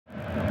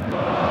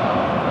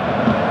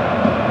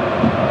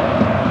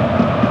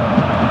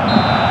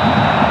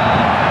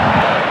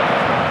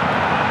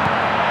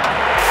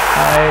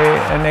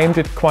named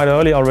it quite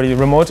early already.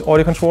 Remote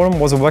Audio Control Room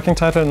was a working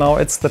title. Now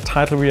it's the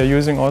title we are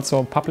using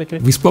also publicly.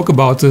 We spoke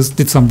about this,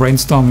 did some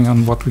brainstorming on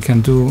what we can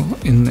do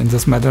in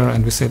this matter,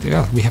 and we said,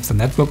 yeah, we have the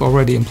network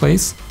already in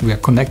place. We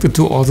are connected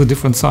to all the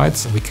different sites.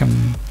 We can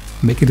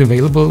make it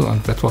available,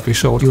 and that's what we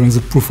showed during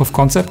the proof of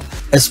concept.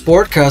 As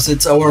Sportcast,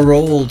 it's our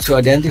role to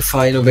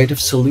identify innovative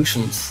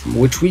solutions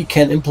which we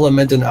can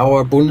implement in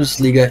our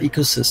Bundesliga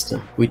ecosystem.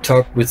 We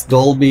talk with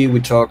Dolby, we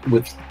talk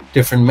with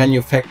different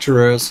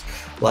manufacturers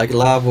like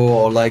LAWO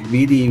or like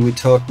VIDI, we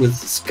talk with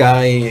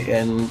Sky,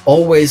 and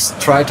always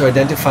try to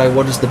identify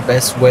what is the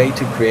best way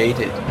to create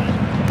it.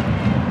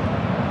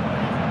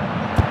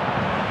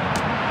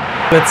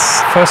 It's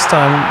first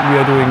time we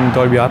are doing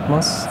Dolby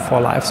Atmos for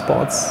live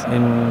sports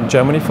in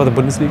Germany for the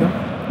Bundesliga.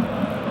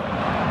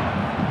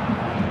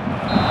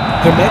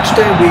 Per match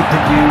day we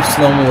produce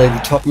normally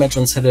the top match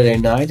on Saturday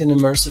night in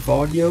immersive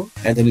audio,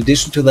 and in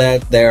addition to that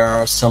there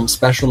are some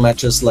special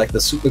matches like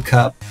the Super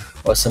Cup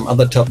or some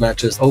other top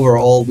matches.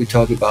 Overall we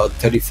talk about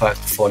 35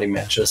 to 40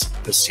 matches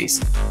per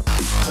season.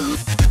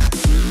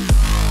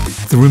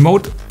 The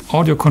remote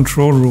audio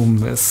control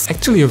room is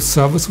actually a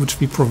service which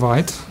we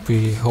provide.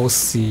 We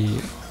host the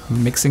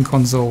mixing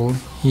console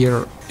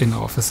here in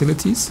our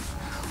facilities,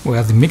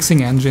 where the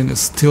mixing engine is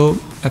still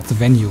at the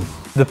venue.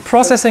 The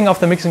processing of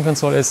the mixing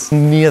console is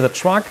near the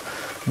truck.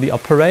 The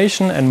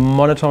operation and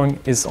monitoring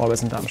is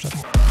always in Darmstadt.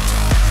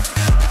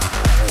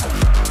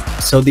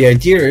 So the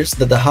idea is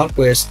that the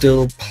hardware is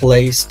still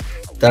placed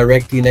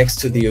directly next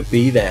to the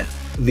OB there.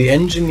 The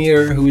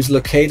engineer who is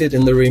located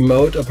in the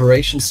remote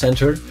operation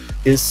center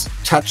is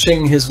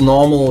touching his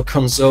normal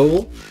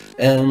console,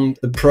 and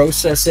the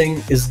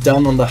processing is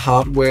done on the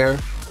hardware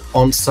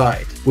on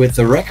site. With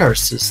the RACR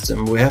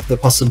system, we have the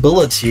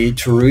possibility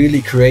to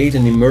really create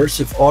an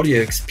immersive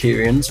audio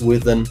experience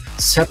with a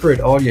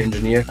separate audio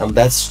engineer, and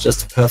that's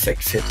just a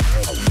perfect fit.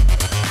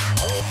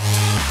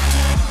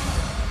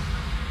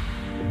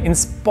 In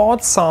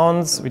sports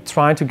sounds, we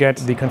try to get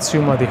the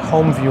consumer, the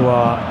home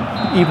viewer,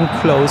 even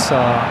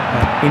closer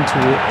into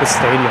the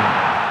stadium.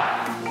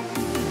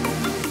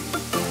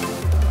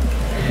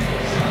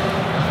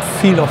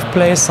 Field of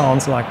play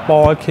sounds like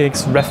ball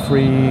kicks,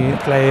 referee,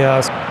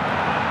 players.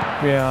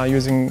 We are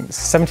using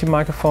 70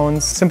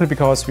 microphones simply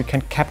because we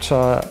can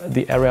capture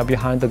the area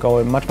behind the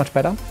goal much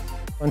better.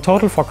 In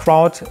total for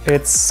crowd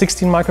it's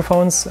 16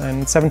 microphones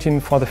and 17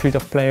 for the field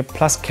of play,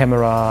 plus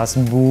cameras,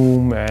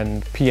 boom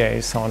and PA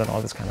sound and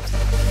all this kind of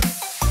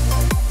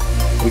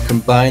stuff. We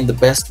combine the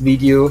best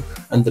video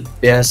and the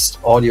best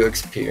audio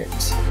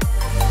experience.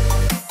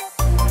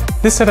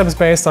 This setup is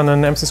based on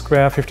an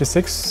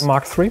MC256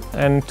 Mark III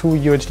and 2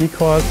 UHD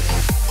cores.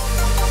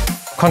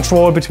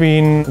 Control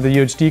between the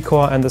UHD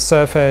core and the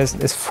surface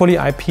is fully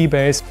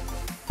IP-based.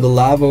 The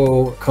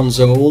LAWO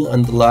console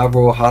and the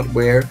LAWO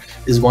hardware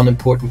is one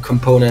important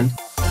component.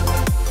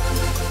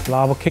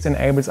 LAWO Kicks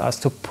enables us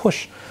to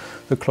push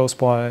the close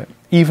ball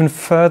even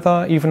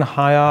further, even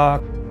higher.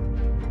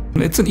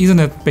 It's an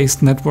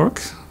Ethernet-based network,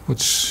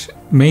 which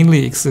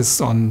mainly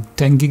exists on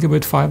 10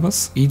 gigabit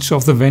fibers. Each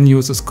of the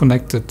venues is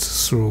connected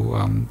through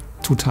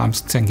 2 times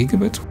 10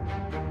 gigabit.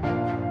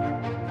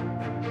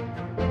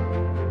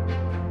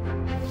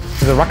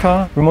 The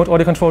RACR, Remote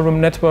Audio Control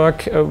Room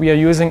network we are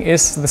using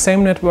is the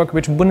same network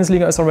which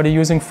Bundesliga is already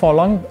using for a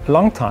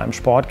long time.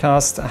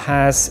 Sportcast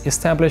has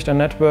established a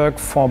network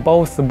for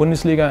both the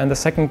Bundesliga and the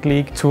second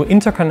league to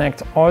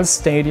interconnect all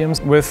stadiums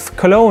with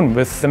Cologne,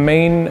 with the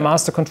main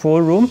master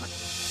control room.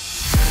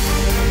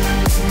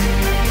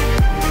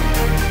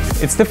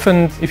 It's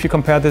different if you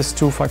compare this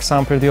to, for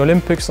example, the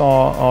Olympics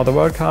or the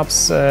World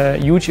Cups,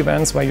 huge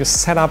events where you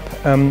set up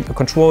a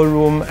control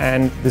room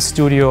and the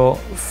studio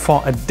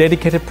for a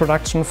dedicated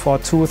production for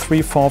 2,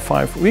 3, 4,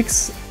 5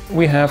 weeks.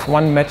 We have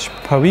 1 match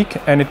per week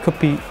and it could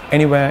be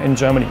anywhere in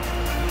Germany.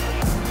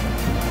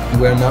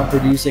 We are now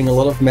producing a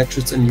lot of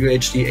matches in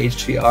UHD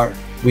HDR.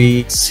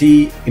 We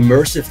see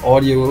immersive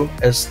audio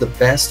as the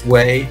best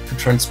way to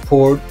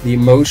transport the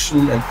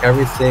emotion and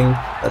everything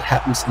that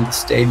happens in the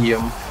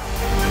stadium.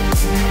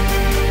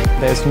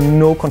 There's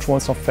no control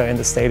software in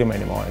the stadium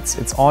anymore.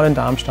 It's all in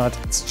Darmstadt.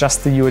 It's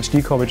just the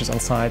UHD core which is on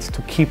site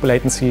to keep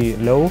latency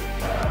low.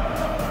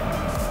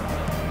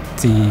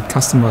 The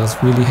customer is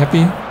really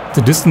happy.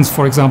 The distance,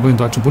 for example, in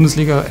Deutsche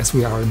Bundesliga, as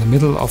we are in the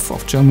middle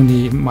of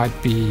Germany,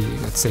 might be,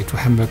 let's say, to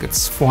Hamburg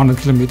it's 400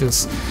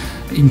 kilometers,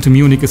 even to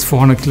Munich is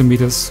 400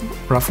 kilometers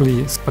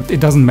roughly. But it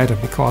doesn't matter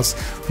because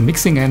the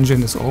mixing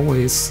engine is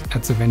always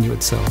at the venue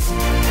itself.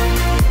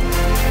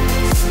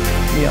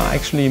 We are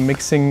actually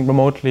mixing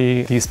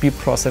remotely the speed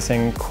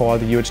processing core,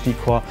 the UHD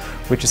core,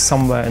 which is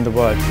somewhere in the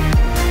world.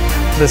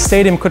 The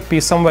stadium could be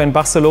somewhere in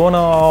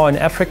Barcelona or in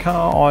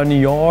Africa or in New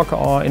York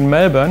or in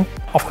Melbourne.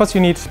 Of course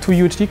you need 2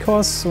 UHD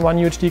cores, 1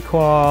 UHD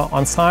core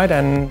on site,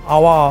 and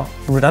our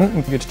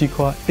redundant UHD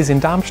core is in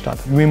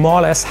Darmstadt. We more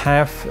or less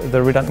have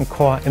the redundant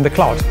core in the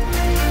cloud.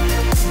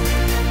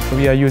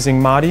 We are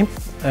using MADI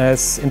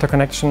as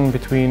interconnection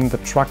between the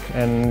truck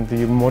and the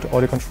remote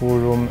audio control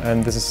room,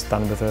 and this is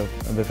done with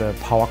a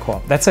power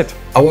core. That's it.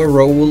 Our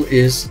role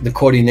is the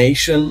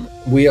coordination.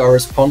 We are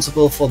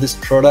responsible for this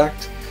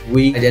product,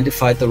 We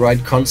identified the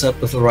right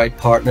concept with the right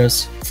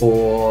partners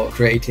for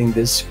creating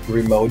this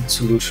remote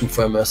solution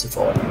for immersive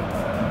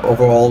audio.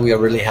 Overall, we are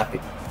really happy.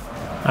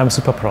 I'm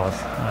super proud,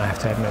 I have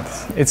to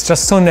admit. It's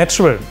just so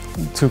natural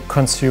to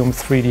consume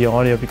 3D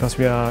audio because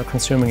we are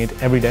consuming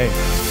it every day.